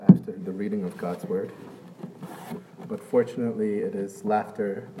reading of God's Word. But fortunately, it is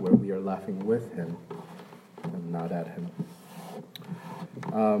laughter where we are laughing with Him and not at Him.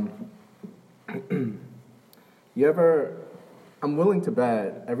 I'm willing to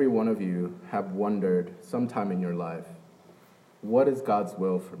bet every one of you have wondered sometime in your life, what is God's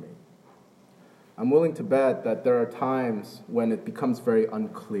will for me? I'm willing to bet that there are times when it becomes very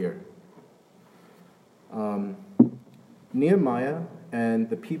unclear. Nehemiah and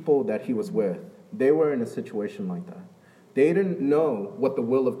the people that he was with, they were in a situation like that. They didn't know what the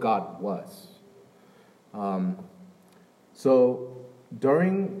will of God was. So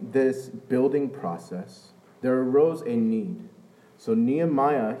during this building process, there arose a need. So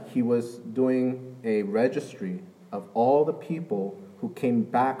Nehemiah, he was doing a registry of all the people who came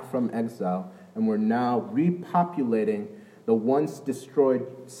back from exile and were now repopulating the once destroyed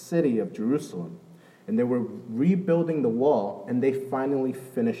city of Jerusalem. And they were rebuilding the wall, and they finally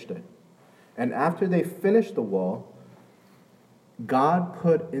finished it. And after they finished the wall, God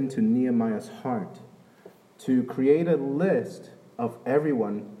put into Nehemiah's heart to create a list of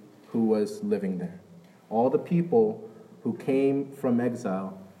everyone who was living there. All the people who came from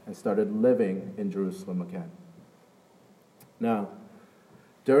exile and started living in Jerusalem again. Now,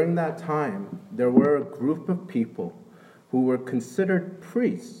 during that time, there were a group of people who were considered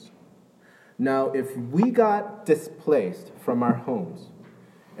priests. Now, if we got displaced from our homes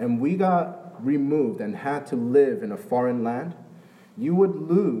and we got removed and had to live in a foreign land, you would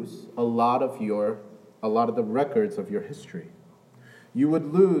lose a lot of the records of your history. You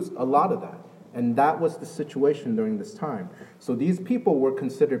would lose a lot of that. And that was the situation during this time. So these people were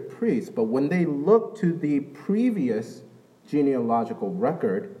considered priests, but when they looked to the previous genealogical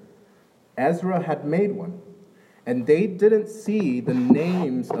record, Ezra had made one. And they didn't see the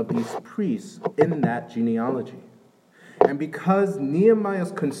names of these priests in that genealogy. And because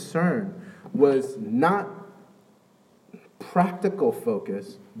Nehemiah's concern was not practical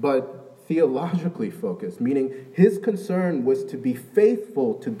focus, but theologically focused, meaning his concern was to be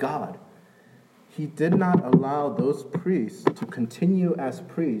faithful to God, he did not allow those priests to continue as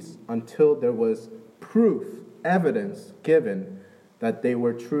priests until there was proof, evidence given that they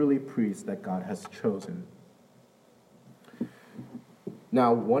were truly priests that God has chosen.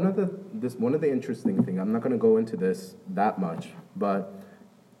 Now, one of the interesting things, I'm not going to go into this that much, but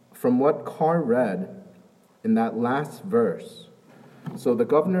from what Carr read in that last verse, so the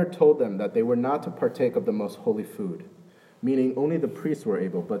governor told them that they were not to partake of the most holy food, meaning only the priests were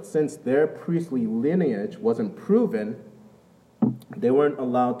able, but since their priestly lineage wasn't proven, they weren't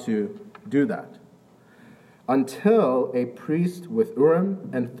allowed to do that until a priest with Urim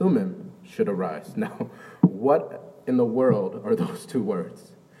and Thummim should arise. Now, what in the world are those two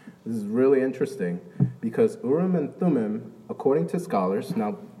words? This is really interesting because Urim and Thummim, according to scholars,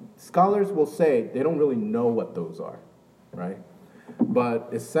 now scholars will say they don't really know what those are, right? But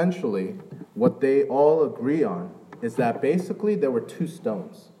essentially, what they all agree on is that basically there were two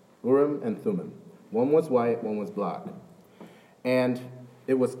stones, Urim and Thummim. One was white, one was black. And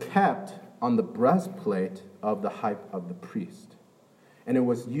it was kept on the breastplate of the priest. And it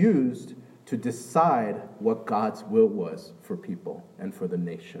was used to decide what God's will was for people and for the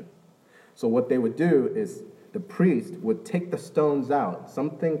nation. So what they would do is the priest would take the stones out.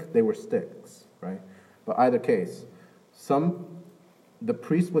 Some think they were sticks, right? But either case, the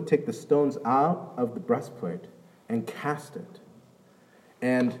priest would take the stones out of the breastplate and cast it.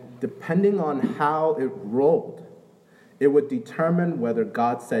 And depending on how it rolled, it would determine whether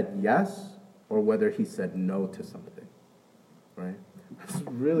God said yes or whether he said no to something, right? It's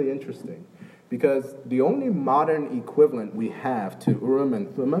really interesting because the only modern equivalent we have to Urim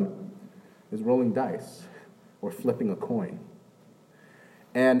and Thummim is rolling dice or flipping a coin.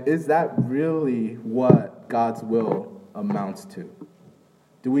 And is that really what God's will amounts to?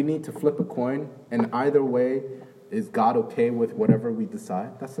 Do we need to flip a coin? And either way, is God okay with whatever we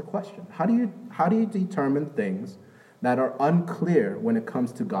decide? That's the question. How do you determine things that are unclear when it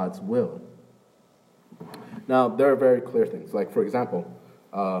comes to God's will? Now, there are very clear things. Like, for example,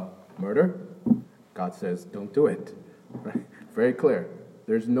 murder. God says, don't do it. Right? Very clear.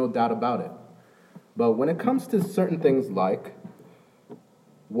 There's no doubt about it. But when it comes to certain things like,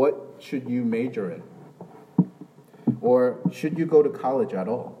 what should you major in? Or should you go to college at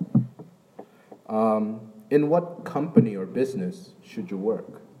all? In what company or business should you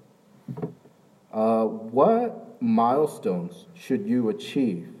work? What milestones should you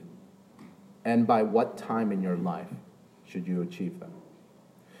achieve? And by what time in your life should you achieve them?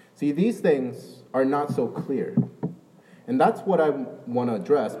 See, these things are not so clear. And that's what I want to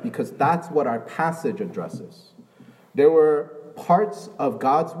address because that's what our passage addresses. There were parts of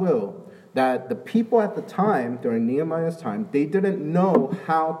God's will that the people at the time, during Nehemiah's time, they didn't know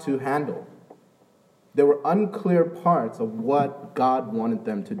how to handle. There were unclear parts of what God wanted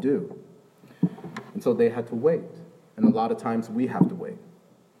them to do. And so they had to wait. And a lot of times we have to wait.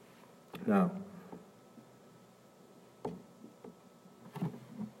 Now,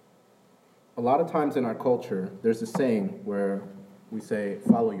 a lot of times in our culture, there's a saying where we say,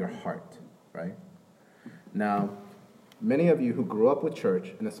 follow your heart, right? Now, many of you who grew up with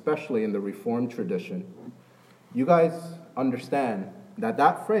church, and especially in the Reformed tradition, you guys understand that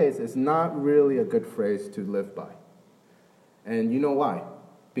that phrase is not really a good phrase to live by. And you know why?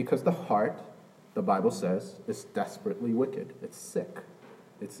 Because the heart, the Bible says, is desperately wicked. It's sick.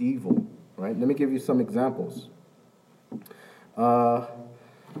 It's evil, right? Let me give you some examples.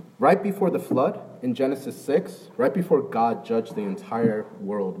 Right before the flood, in Genesis 6, right before God judged the entire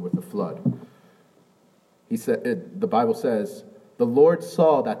world with a flood, the Bible says, the Lord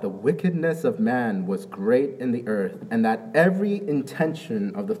saw that the wickedness of man was great in the earth, and that every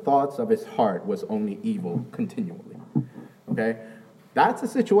intention of the thoughts of his heart was only evil continually. Okay? That's a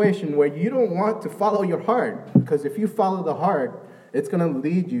situation where you don't want to follow your heart, because if you follow the heart, it's going to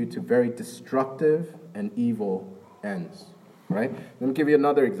lead you to very destructive and evil ends. Right? Let me give you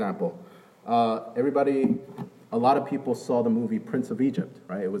another example. A lot of people saw the movie Prince of Egypt,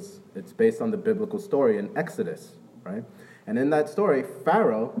 right? It's based on the biblical story in Exodus, right? And in that story,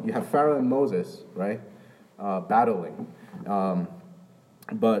 you have Pharaoh and Moses, right, battling.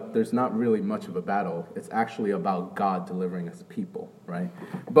 But there's not really much of a battle. It's actually about God delivering his people, right?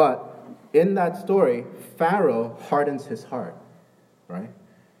 But in that story, Pharaoh hardens his heart, right?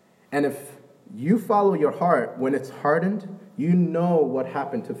 And if you follow your heart when it's hardened, you know what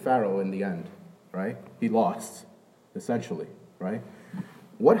happened to Pharaoh in the end, right? He lost, essentially, right?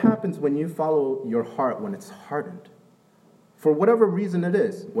 What happens when you follow your heart when it's hardened? For whatever reason it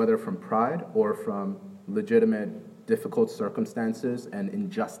is, whether from pride or from legitimate difficult circumstances and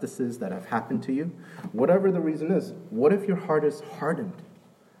injustices that have happened to you, whatever the reason is, what if your heart is hardened?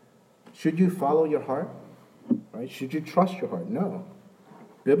 Should you follow your heart? Right? Should you trust your heart? No.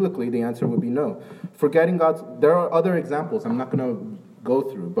 Biblically, the answer would be no. Forgetting God's... There are other examples I'm not going to go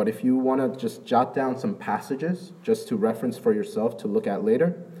through, but if you want to just jot down some passages just to reference for yourself to look at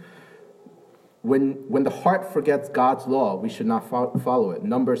later, when the heart forgets God's law, we should not follow it.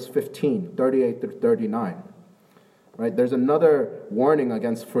 Numbers 15, 38 through 39. Right? There's another warning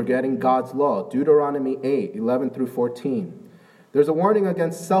against forgetting God's law. Deuteronomy 8, 11 through 14. There's a warning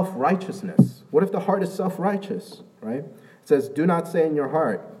against self-righteousness. What if the heart is self-righteous? Right? It says, do not say in your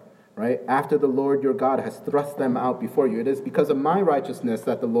heart, right, after the Lord your God has thrust them out before you, it is because of my righteousness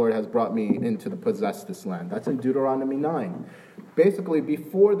that the Lord has brought me into to possess this land. That's in Deuteronomy 9. Basically,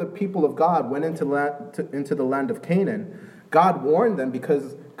 before the people of God went into the land of Canaan, God warned them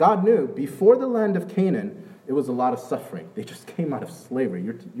because God knew before the land of Canaan, it was a lot of suffering. They just came out of slavery.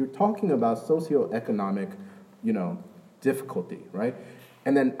 You're talking about socioeconomic, difficulty, right?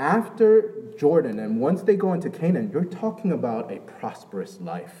 And then after Jordan, and once they go into Canaan, you're talking about a prosperous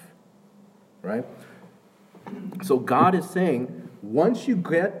life, right? So God is saying, once you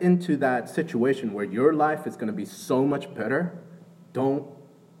get into that situation where your life is going to be so much better, don't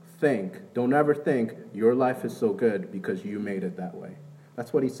ever think your life is so good because you made it that way.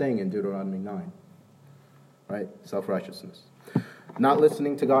 That's what he's saying in Deuteronomy 9, right? Self-righteousness. Not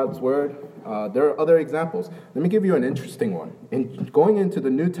listening to God's word. There are other examples. Let me give you an interesting one. Going into the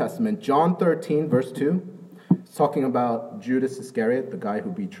New Testament, John 13, verse 2, it's talking about Judas Iscariot, the guy who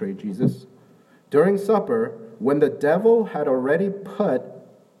betrayed Jesus. During supper, when the devil had already put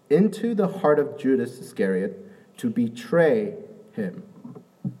into the heart of Judas Iscariot to betray him.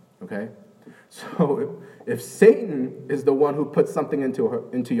 Okay? So if Satan is the one who puts something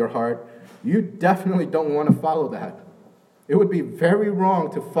into your heart, you definitely don't want to follow that. It would be very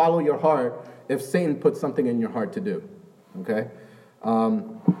wrong to follow your heart if Satan puts something in your heart to do. Okay?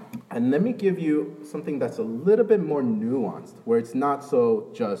 And let me give you something that's a little bit more nuanced, where it's not so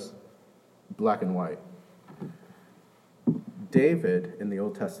just black and white. David, in the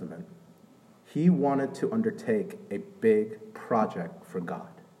Old Testament, he wanted to undertake a big project for God.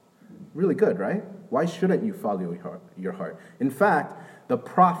 Really good, right? Why shouldn't you follow your heart? In fact, the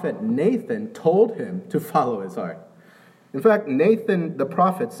prophet Nathan told him to follow his heart. In fact, Nathan, the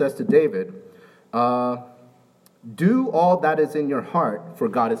prophet, says to David, do all that is in your heart, for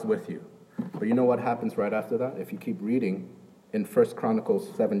God is with you. But you know what happens right after that? If you keep reading in 1 Chronicles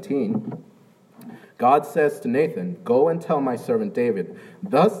 17, God says to Nathan, go and tell my servant David,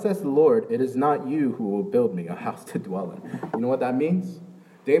 thus says the Lord, it is not you who will build me a house to dwell in. You know what that means?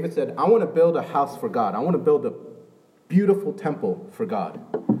 David said, I want to build a house for God. I want to build a beautiful temple for God.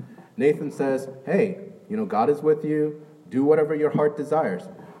 Nathan says, hey, God is with you. Do whatever your heart desires.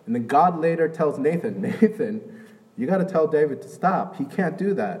 And then God later tells Nathan, you got to tell David to stop. He can't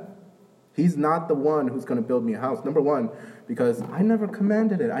do that. He's not the one who's going to build me a house. Number one, because I never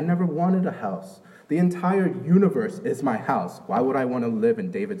commanded it. I never wanted a house. The entire universe is my house. Why would I want to live in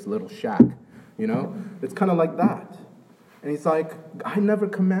David's little shack? It's kind of like that. And he's like, I never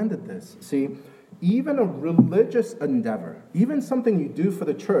commanded this. See, even a religious endeavor, even something you do for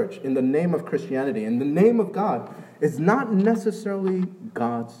the church in the name of Christianity, in the name of God, is not necessarily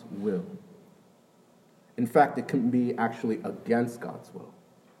God's will. In fact, it can be actually against God's will,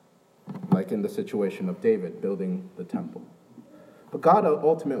 like in the situation of David building the temple. But God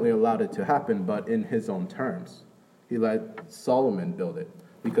ultimately allowed it to happen, but in his own terms. He let Solomon build it,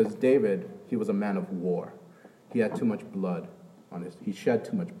 because David, he was a man of war. He had too much blood he shed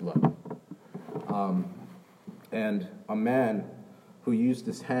too much blood. And a man who used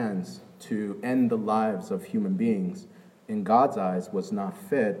his hands to end the lives of human beings, in God's eyes, was not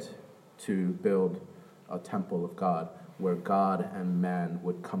fit to build a temple of God where God and man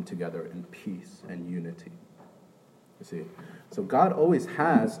would come together in peace and unity. You see? So God always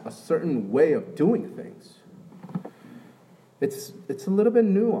has a certain way of doing things. It's a little bit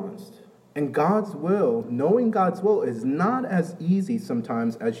nuanced. And God's will, knowing God's will, is not as easy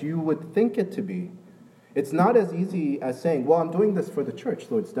sometimes as you would think it to be. It's not as easy as saying, well, I'm doing this for the church,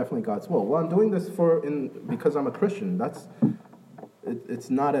 so it's definitely God's will. Well, I'm doing this because I'm a Christian. It's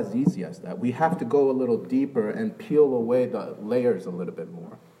not as easy as that. We have to go a little deeper and peel away the layers a little bit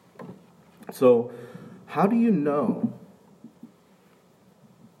more. So, how do you know?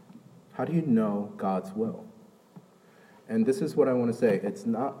 How do you know God's will? And this is what I want to say.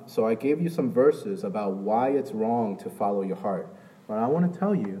 So I gave you some verses about why it's wrong to follow your heart. But I want to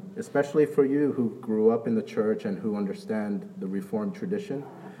tell you, especially for you who grew up in the church and who understand the Reformed tradition,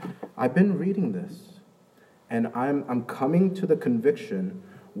 I've been reading this. And I'm coming to the conviction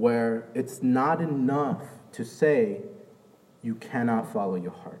where it's not enough to say you cannot follow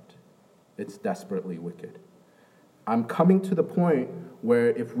your heart. It's desperately wicked. I'm coming to the point where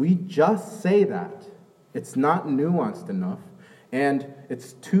if we just say that, it's not nuanced enough, and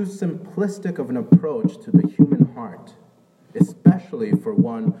it's too simplistic of an approach to the human heart, especially for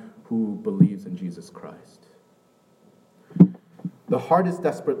one who believes in Jesus Christ. The heart is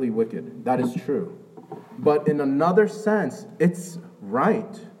desperately wicked. That is true. But in another sense, it's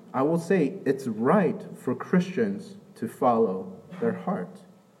right. I will say it's right for Christians to follow their heart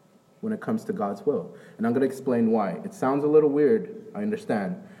when it comes to God's will. And I'm going to explain why. It sounds a little weird, I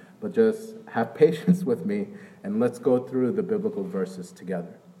understand. But just have patience with me, and let's go through the biblical verses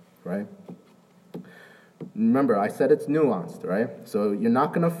together, right? Remember, I said it's nuanced, right? So you're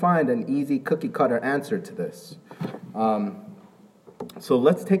not going to find an easy cookie-cutter answer to this. So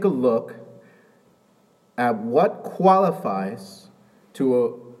let's take a look at what qualifies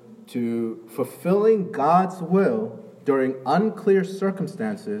to fulfilling God's will during unclear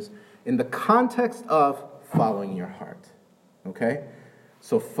circumstances in the context of following your heart, okay?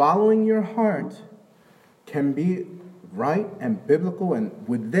 So following your heart can be right and biblical and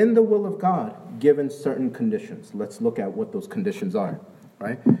within the will of God given certain conditions. Let's look at what those conditions are,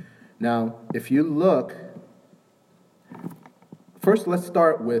 right? Now, if you look, first let's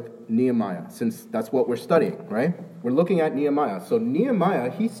start with Nehemiah, since that's what we're studying, right? We're looking at Nehemiah. So Nehemiah,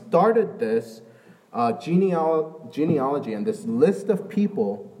 he started this genealogy and this list of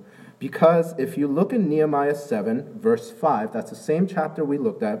people. Because if you look in Nehemiah 7, verse 5, that's the same chapter we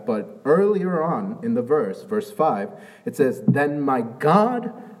looked at, but earlier on in the verse 5, it says, "Then my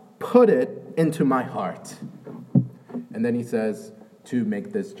God put it into my heart." And then he says, to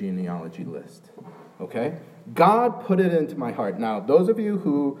make this genealogy list. Okay? God put it into my heart. Now, those of you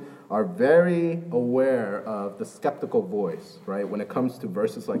who are very aware of the skeptical voice, right, when it comes to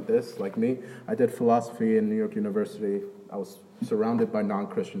verses like this, like me, I did philosophy in New York University. I was surrounded by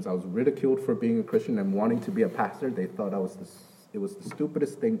non-Christians. I was ridiculed for being a Christian and wanting to be a pastor. They thought it was the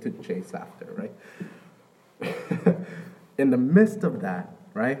stupidest thing to chase after, right? In the midst of that,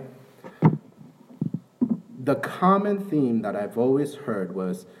 right, the common theme that I've always heard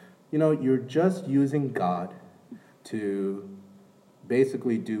was, you're just using God to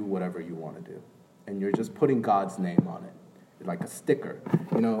basically do whatever you want to do. And you're just putting God's name on it, like a sticker.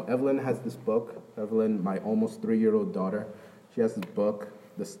 Evelyn has this book. Evelyn, my almost 3-year-old daughter, she has this book.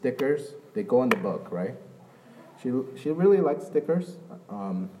 The stickers, they go in the book, right? She really likes stickers.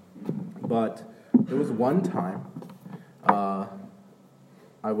 But there was one time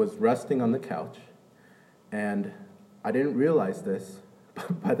I was resting on the couch, and I didn't realize this,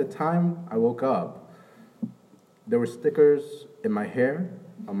 but by the time I woke up, there were stickers in my hair,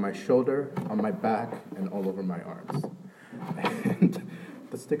 on my shoulder, on my back, and all over my arms. And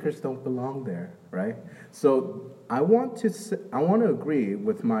the stickers don't belong there, right? So I want to agree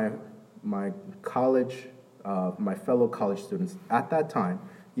with my college, my fellow college students at that time.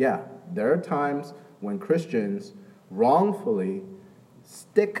 Yeah, there are times when Christians wrongfully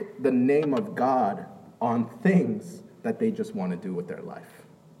stick the name of God on things that they just want to do with their life.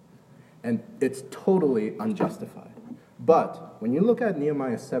 And it's totally unjustified. But when you look at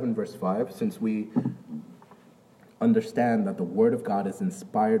Nehemiah 7, verse 5, since we understand that the Word of God is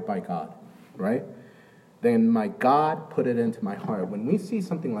inspired by God, right? Then my God put it into my heart. When we see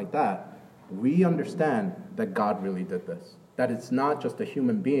something like that, we understand that God really did this. That it's not just a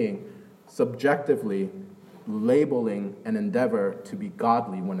human being subjectively labeling an endeavor to be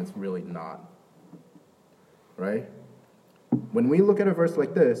godly when it's really not. Right? When we look at a verse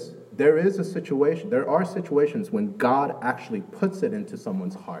like this, there are situations when God actually puts it into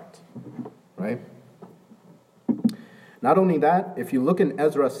someone's heart. Right? Not only that, if you look in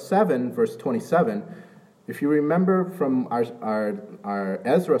Ezra 7, verse 27, if you remember from our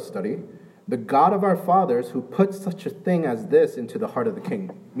Ezra study, the God of our fathers who put such a thing as this into the heart of the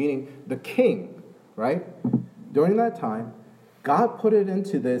king, meaning the king, right? During that time, God put it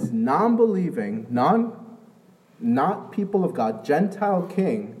into this non-believing, not people of God, Gentile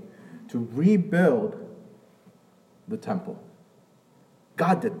king to rebuild the temple.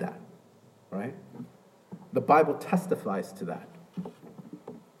 God did that, right? The Bible testifies to that.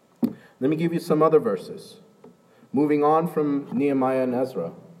 Let me give you some other verses. Moving on from Nehemiah and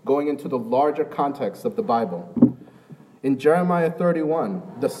Ezra, going into the larger context of the Bible. In Jeremiah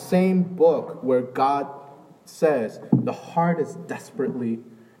 31, the same book where God says the heart is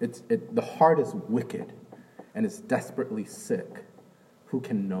the heart is wicked and it's desperately sick. Who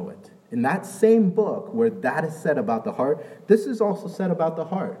can know it? In that same book where that is said about the heart, this is also said about the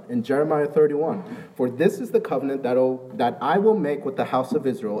heart in Jeremiah 31. For this is the covenant that I will make with the house of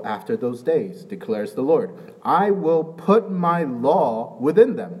Israel after those days, declares the Lord. I will put my law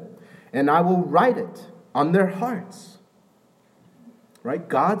within them, and I will write it on their hearts. Right?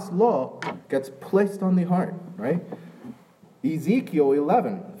 God's law gets placed on the heart, right? Ezekiel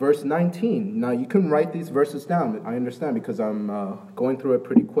 11, verse 19. Now, you can write these verses down. I understand because I'm going through it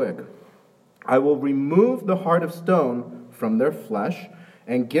pretty quick. I will remove the heart of stone from their flesh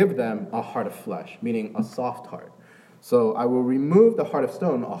and give them a heart of flesh, meaning a soft heart. So I will remove the heart of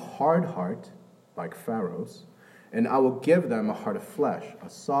stone, a hard heart, like Pharaoh's, and I will give them a heart of flesh, a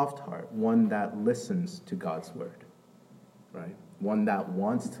soft heart, one that listens to God's word, right? One that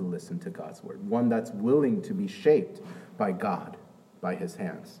wants to listen to God's word, one that's willing to be shaped by God, by his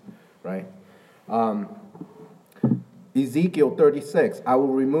hands, right? Ezekiel 36, I will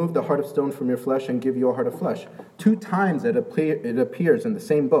remove the heart of stone from your flesh and give you a heart of flesh. 2 times it appears in the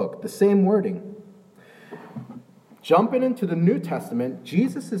same book, the same wording. Jumping into the New Testament,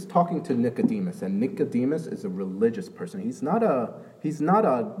 Jesus is talking to Nicodemus, and Nicodemus is a religious person. He's not a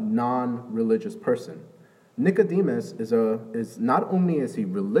non-religious person. Nicodemus is not only is he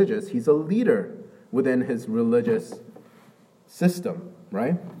religious, he's a leader within his religious system,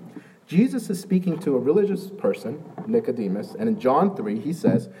 right? Jesus is speaking to a religious person, Nicodemus, and in John 3, he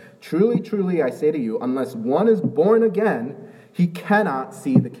says, Truly, truly, I say to you, unless one is born again, he cannot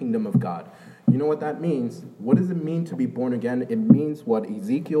see the kingdom of God. You know what that means? What does it mean to be born again? It means what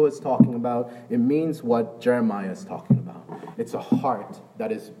Ezekiel is talking about. It means what Jeremiah is talking about. It's a heart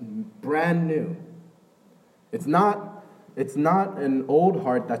that is brand new. It's not an old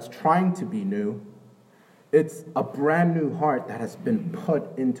heart that's trying to be new. It's a brand new heart that has been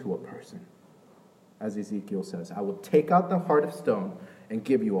put into a person. As Ezekiel says, I will take out the heart of stone and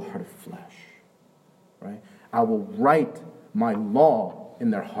give you a heart of flesh. Right? I will write my law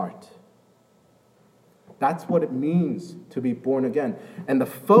in their heart. That's what it means to be born again. And the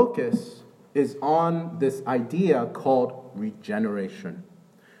focus is on this idea called regeneration,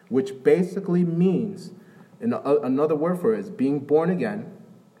 which basically means, another word for it is being born again,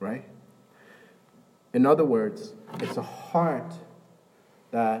 right? In other words, it's a heart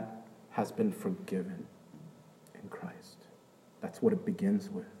that has been forgiven in Christ. That's what it begins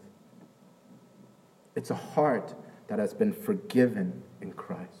with. It's a heart that has been forgiven in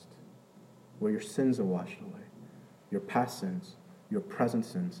Christ, where your sins are washed away, your past sins, your present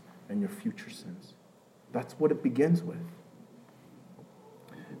sins, and your future sins. That's what it begins with.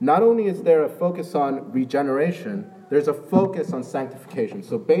 Not only is there a focus on regeneration, there's a focus on sanctification.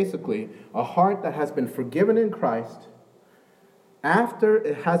 So basically, a heart that has been forgiven in Christ, after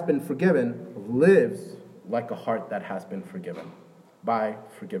it has been forgiven, lives like a heart that has been forgiven by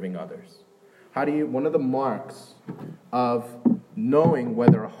forgiving others. One of the marks of knowing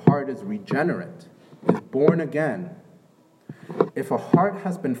whether a heart is regenerate, is born again. If a heart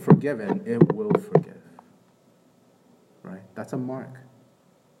has been forgiven, it will forgive. Right? That's a mark.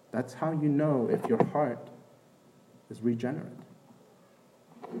 That's how you know if your heart is regenerate.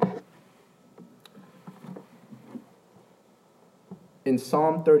 In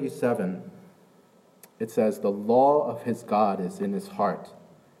Psalm 37, it says, the law of his God is in his heart.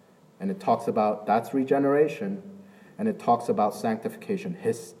 And it talks about, that's regeneration, and it talks about sanctification.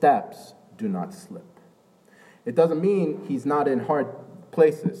 His steps do not slip. It doesn't mean he's not in hard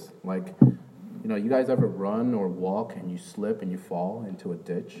places. Like, you guys ever run or walk and you slip and you fall into a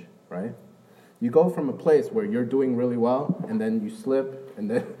ditch, right? You go from a place where you're doing really well, and then you slip, and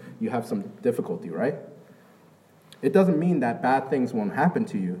then you have some difficulty, right? It doesn't mean that bad things won't happen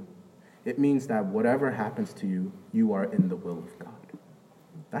to you. It means that whatever happens to you, you are in the will of God.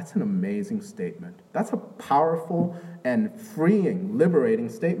 That's an amazing statement. That's a powerful and freeing, liberating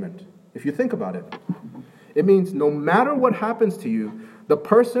statement, if you think about it. It means no matter what happens to you, the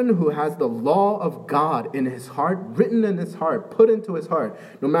person who has the law of God in his heart, written in his heart, put into his heart,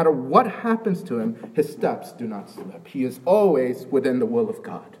 no matter what happens to him, his steps do not slip. He is always within the will of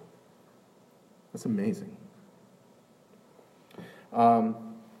God. That's amazing.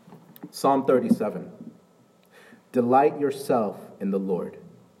 Psalm 37. Delight yourself in the Lord,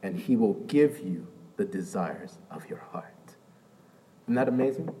 and he will give you the desires of your heart. Isn't that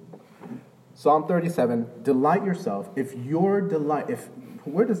amazing? Psalm 37, delight yourself. Where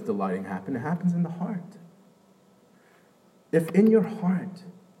does delighting happen? It happens in the heart. If in your heart,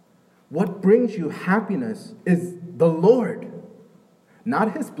 what brings you happiness is the Lord,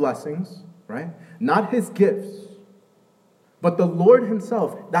 not his blessings, right? Not his gifts, but the Lord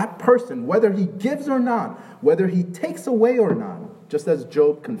himself, that person, whether he gives or not, whether he takes away or not, just as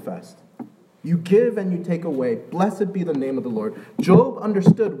Job confessed. You give and you take away. Blessed be the name of the Lord. Job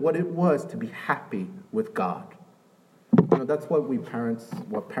understood what it was to be happy with God. That's what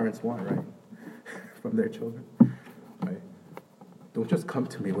parents want, right? From their children, right? Don't just come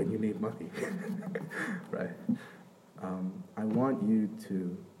to me when you need money, right? I want you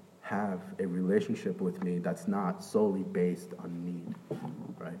to have a relationship with me that's not solely based on need,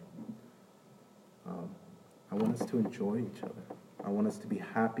 right? I want us to enjoy each other. I want us to be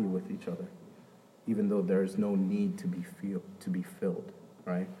happy with each other, even though there's no need to be filled,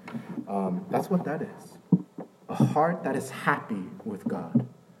 right? That's what that is. A heart that is happy with God,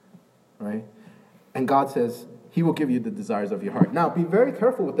 right? And God says he will give you the desires of your heart. Now, be very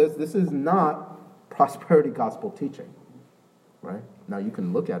careful with this. This is not prosperity gospel teaching, right? Now, you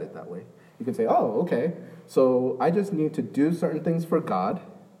can look at it that way. You can say, oh, okay, so I just need to do certain things for God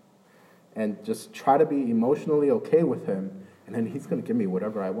and just try to be emotionally okay with him, and then he's going to give me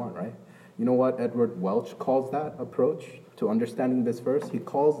whatever I want, right? You know what Edward Welch calls that approach to understanding this verse? He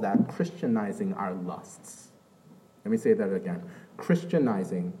calls that Christianizing our lusts. Let me say that again.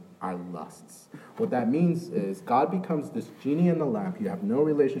 Christianizing our lusts. What that means is God becomes this genie in the lamp. You have no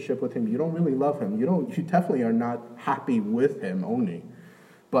relationship with him. You don't really love him. You definitely are not happy with him only.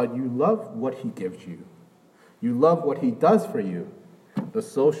 But you love what he gives you. You love what he does for you. The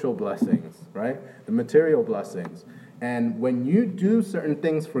social blessings, right? The material blessings. And when you do certain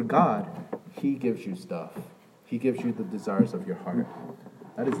things for God, he gives you stuff. He gives you the desires of your heart.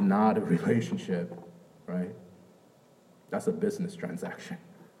 That is not a relationship, right? That's a business transaction,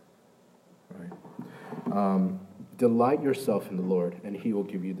 right? Delight yourself in the Lord, and he will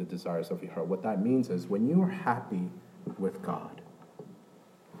give you the desires of your heart. What that means is when you are happy with God,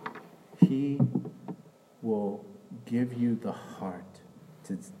 he will give you the heart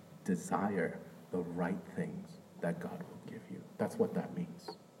to desire the right things that God will give you. That's what that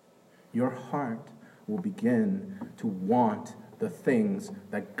means. Your heart will begin to want the things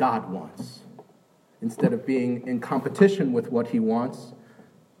that God wants. Instead of being in competition with what he wants,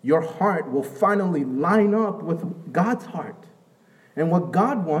 your heart will finally line up with God's heart. And what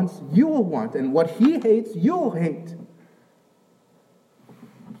God wants, you will want. And what he hates, you'll hate.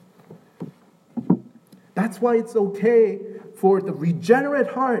 That's why it's okay for the regenerate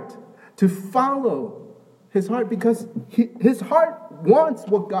heart to follow his heart, because his heart wants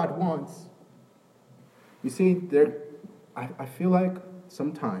what God wants. You see, I feel like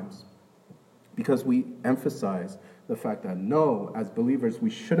sometimes, because we emphasize the fact that no, as believers, we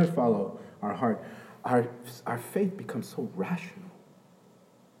shouldn't follow our heart, our faith becomes so rational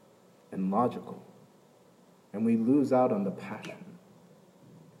and logical, and we lose out on the passion.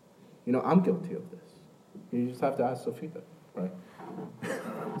 I'm guilty of this. You just have to ask Sophia, right?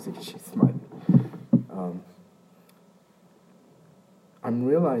 See, she's smiling. I'm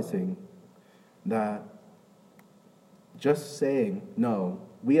realizing that just saying, no,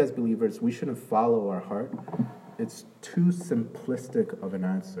 we as believers, we shouldn't follow our heart, it's too simplistic of an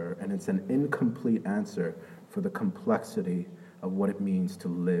answer, and it's an incomplete answer for the complexity of what it means to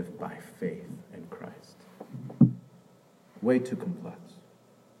live by faith in Christ. Way too complex.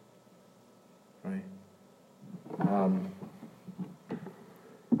 Right?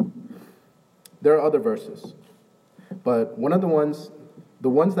 There are other verses, but one of the ones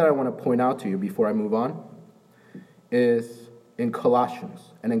that I want to point out to you before I move on is in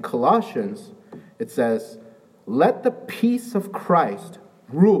Colossians. And in Colossians, it says, let the peace of Christ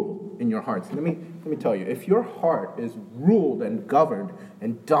rule in your hearts. Let me tell you, if your heart is ruled and governed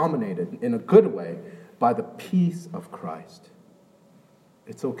and dominated in a good way by the peace of Christ,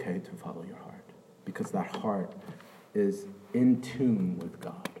 it's okay to follow your heart, because that heart is in tune with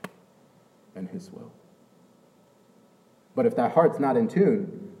God and His will. But if that heart's not in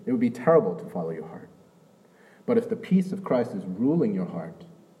tune, it would be terrible to follow your heart. But if the peace of Christ is ruling your heart,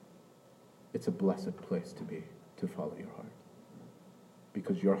 it's a blessed place to be, to follow your heart,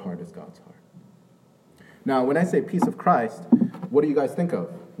 because your heart is God's heart. Now, when I say peace of Christ, what do you guys think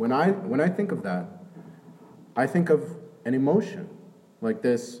of? When I think of that, I think of an emotion, like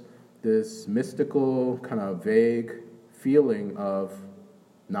this mystical, kind of vague feeling of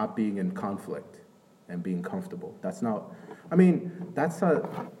not being in conflict and being comfortable. That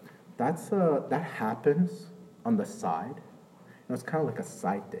happens on the side. It's kind of like a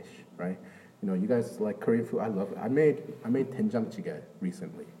side dish, right? You guys like Korean food. I love it. I made 된장찌개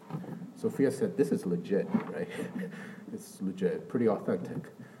recently. Sophia said, this is legit, right? It's legit, pretty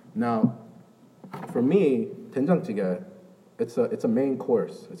authentic. Now, for me, 된장찌개, it's a main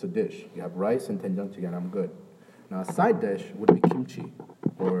course. It's a dish. You have rice and 된장찌개, and I'm good. Now, a side dish would be kimchi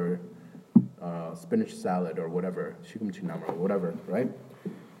or spinach salad or whatever, 시금치나물 or whatever, right?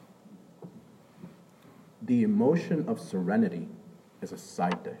 The emotion of serenity is a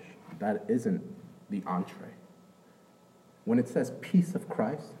side dish. That isn't the entree. When it says peace of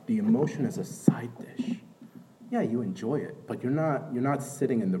Christ, the emotion is a side dish. Yeah, you enjoy it, but you're not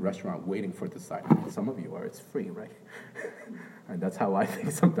sitting in the restaurant waiting for the side. Some of you are. It's free, right? And that's how I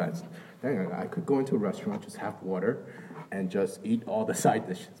think sometimes. Dang, I could go into a restaurant, just have water, and just eat all the side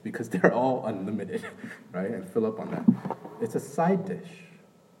dishes because they're all unlimited, right? And fill up on that. It's a side dish.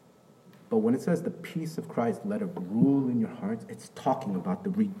 But when it says the peace of Christ, let it rule in your hearts, it's talking about the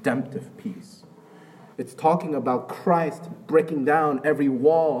redemptive peace. It's talking about Christ breaking down every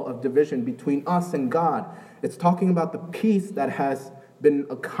wall of division between us and God. It's talking about the peace that has been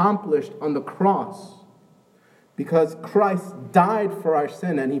accomplished on the cross. Because Christ died for our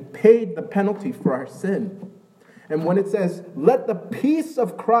sin and He paid the penalty for our sin. And when it says, let the peace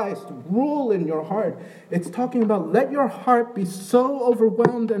of Christ rule in your heart, it's talking about let your heart be so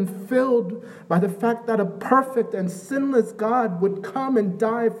overwhelmed and filled by the fact that a perfect and sinless God would come and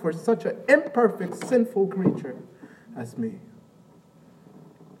die for such an imperfect, sinful creature as me.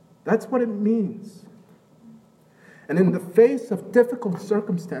 That's what it means. And in the face of difficult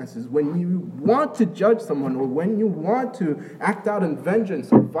circumstances, when you want to judge someone or when you want to act out in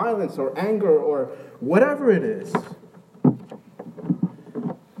vengeance or violence or anger or whatever it is,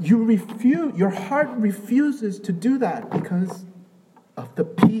 your heart refuses to do that because of the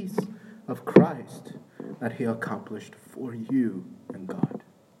peace of Christ that He accomplished for you and God.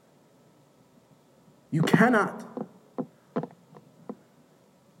 You cannot,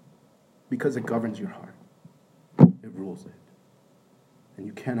 because it governs your heart. It rules it. And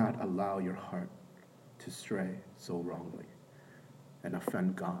you cannot allow your heart to stray so wrongly and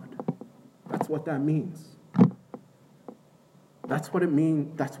offend God. That's what that means. That's what it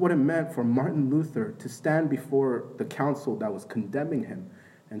means. That's what it meant for Martin Luther to stand before the council that was condemning him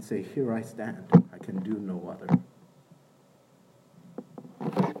and say, here I stand. I can do no other.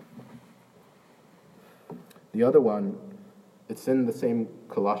 The other one, it's in the same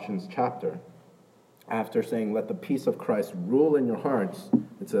Colossians chapter. After saying, let the peace of Christ rule in your hearts,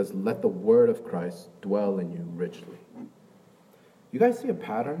 it says, let the word of Christ dwell in you richly. You guys see a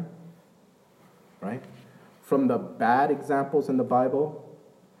pattern? Right? From the bad examples in the Bible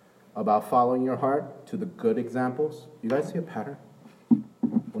about following your heart to the good examples, you guys see a pattern?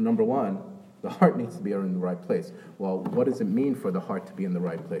 Well, number one, the heart needs to be in the right place. Well, what does it mean for the heart to be in the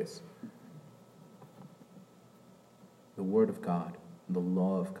right place? The word of God, the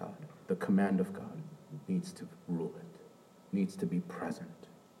law of God, the command of God needs to rule it, needs to be present.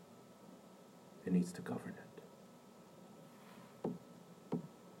 It needs to govern it.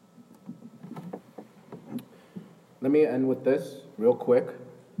 Let me end with this real quick.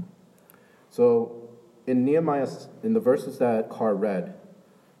 So in Nehemiah, in the verses that Carr read,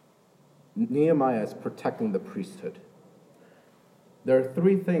 Nehemiah is protecting the priesthood. there are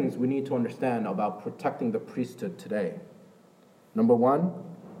three things we need to understand about protecting the priesthood today. Number one,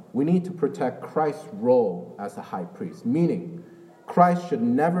 we need to protect Christ's role as the high priest, meaning Christ should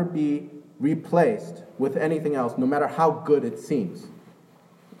never be replaced with anything else, no matter how good it seems.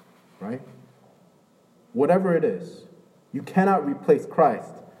 Right? Whatever it is, you cannot replace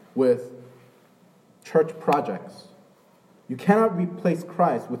Christ with church projects. You cannot replace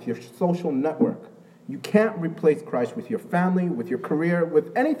Christ with your social network. You can't replace Christ with your family, with your career,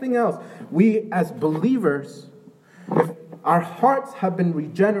 with anything else. We as believers, if our hearts have been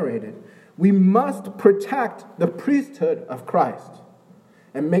regenerated, we must protect the priesthood of Christ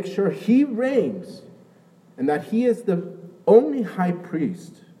and make sure he reigns and that he is the only high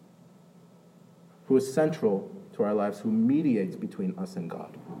priest who is central to our lives, who mediates between us and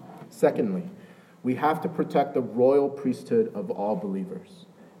God. Secondly, we have to protect the royal priesthood of all believers.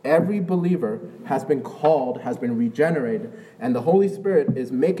 Every believer has been called, has been regenerated, and the Holy Spirit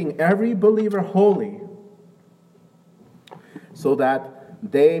is making every believer holy so that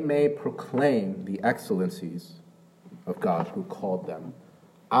they may proclaim the excellencies of God who called them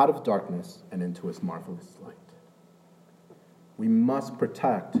out of darkness and into his marvelous light. We must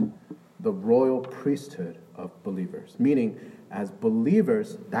protect the royal priesthood of believers, meaning as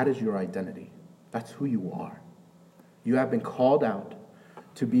believers, that is your identity. That's who you are. You have been called out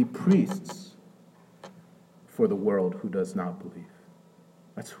to be priests for the world who does not believe.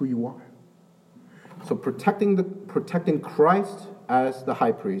 That's who you are. So protecting Christ as the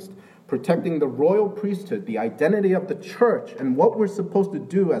high priest, protecting the royal priesthood, the identity of the church, and what we're supposed to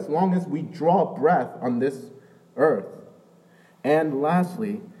do as long as we draw breath on this earth. And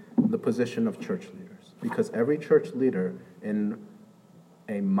lastly, the position of church leaders. Because every church leader in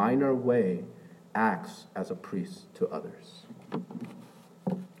a minor way acts as a priest to others.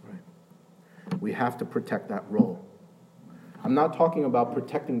 Right? We have to protect that role. I'm not talking about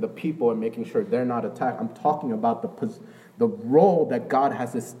protecting the people and making sure they're not attacked. I'm talking about the role that God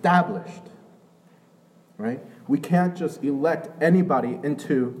has established. Right? We can't just elect anybody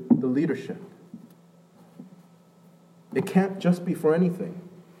into the leadership. It can't just be for anything.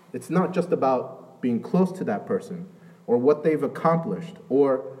 It's not just about being close to that person or what they've accomplished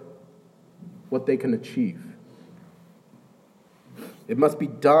or what they can achieve. It must be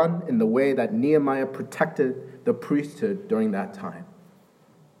done in the way that Nehemiah protected the priesthood during that time.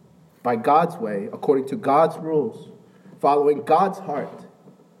 By God's way, according to God's rules, following God's heart.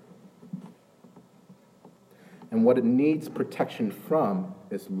 And what it needs protection from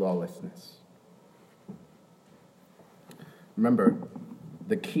is lawlessness. Remember,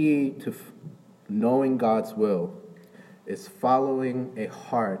 the key to knowing God's will is following a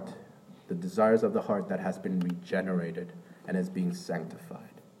heart, the desires of the heart that has been regenerated and is being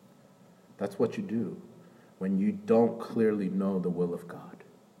sanctified. That's what you do when you don't clearly know the will of God.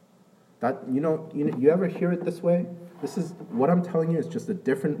 That you ever hear it this way? This is what I'm telling you is just a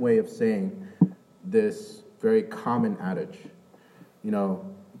different way of saying this very common adage.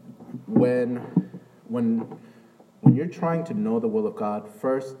 When you're trying to know the will of God,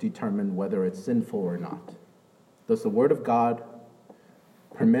 first determine whether it's sinful or not. Does the Word of God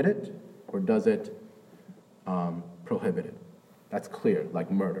permit it, or does it prohibit it? That's clear,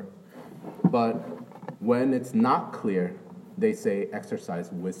 like murder. But when it's not clear, they say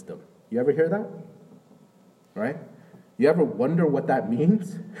exercise wisdom. You ever hear that? Right? You ever wonder what that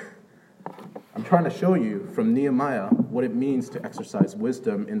means? I'm trying to show you from Nehemiah what it means to exercise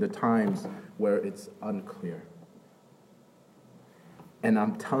wisdom in the times where it's unclear. And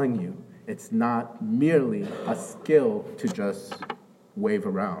I'm telling you, it's not merely a skill to just wave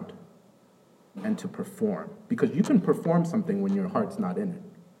around and to perform. Because you can perform something when your heart's not in it.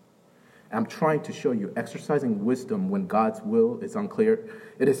 I'm trying to show you exercising wisdom when God's will is unclear.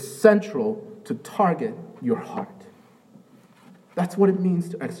 It is central to target your heart. That's what it means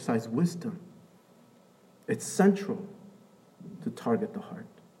to exercise wisdom. It's central to target the heart.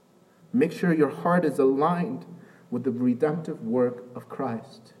 Make sure your heart is aligned with the redemptive work of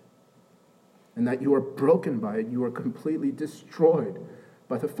Christ, and that you are broken by it. You are completely destroyed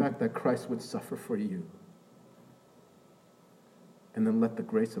by the fact that Christ would suffer for you. And then let the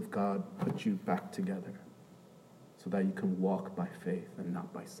grace of God put you back together so that you can walk by faith and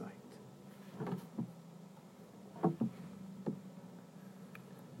not by sight.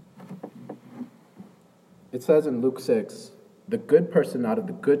 It says in Luke 6, the good person out of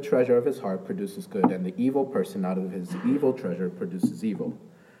the good treasure of his heart produces good, and the evil person out of his evil treasure produces evil.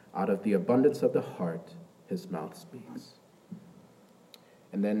 Out of the abundance of the heart, his mouth speaks.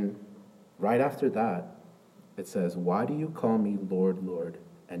 And then right after that, it says, why do you call me Lord, Lord,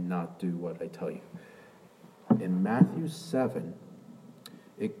 and not do what I tell you? In Matthew 7,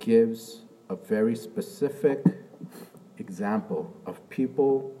 it gives a very specific example of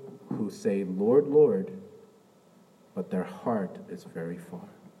people who say, Lord, Lord, but their heart is very far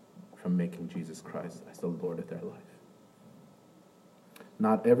from making Jesus Christ as the Lord of their life.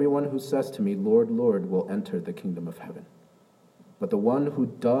 Not everyone who says to me, Lord, Lord, will enter the kingdom of heaven, but the one who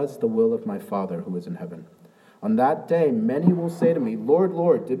does the will of my Father who is in heaven. On that day, many will say to me, Lord,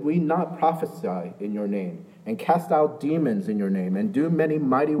 Lord, did we not prophesy in your name, and cast out demons in your name, and do many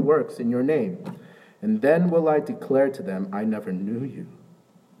mighty works in your name? And then will I declare to them, I never knew you.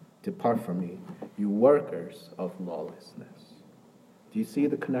 Depart from me, you workers of lawlessness. Do you see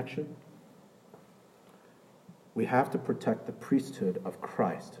the connection? We have to protect the priesthood of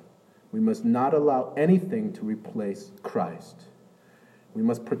Christ. We must not allow anything to replace Christ. We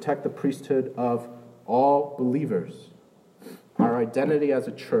must protect the priesthood of all believers. Our identity as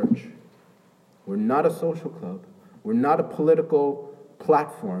a church. We're not a social club. We're not a political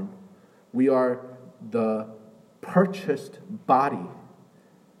platform. We are the purchased body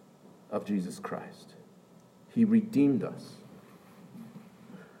of Jesus Christ. He redeemed us.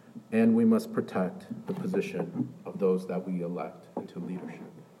 And we must protect the position of those that we elect into leadership.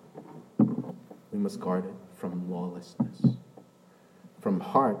 We must guard it from lawlessness, from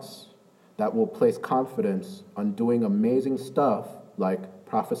hearts that will place confidence on doing amazing stuff like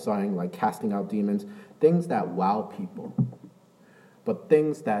prophesying, like casting out demons, things that wow people, but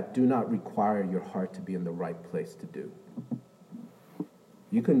things that do not require your heart to be in the right place to do.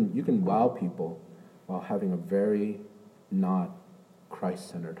 You can wow people while having a very not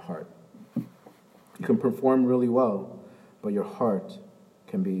Christ-centered heart. You can perform really well, but your heart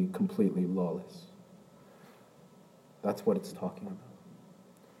can be completely lawless. That's what it's talking about.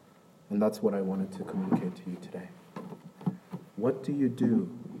 And that's what I wanted to communicate to you today. What do you do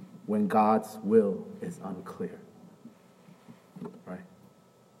when God's will is unclear? Right?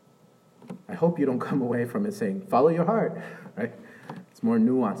 I hope you don't come away from it saying, follow your heart, right? It's more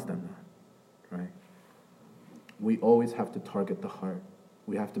nuanced than that, right? We always have to target the heart.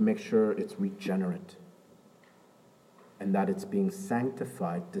 We have to make sure it's regenerate and that it's being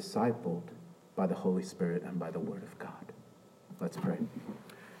sanctified, discipled by the Holy Spirit and by the Word of God. Let's pray.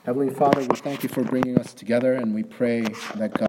 Heavenly Father, we thank you for bringing us together, and we pray that God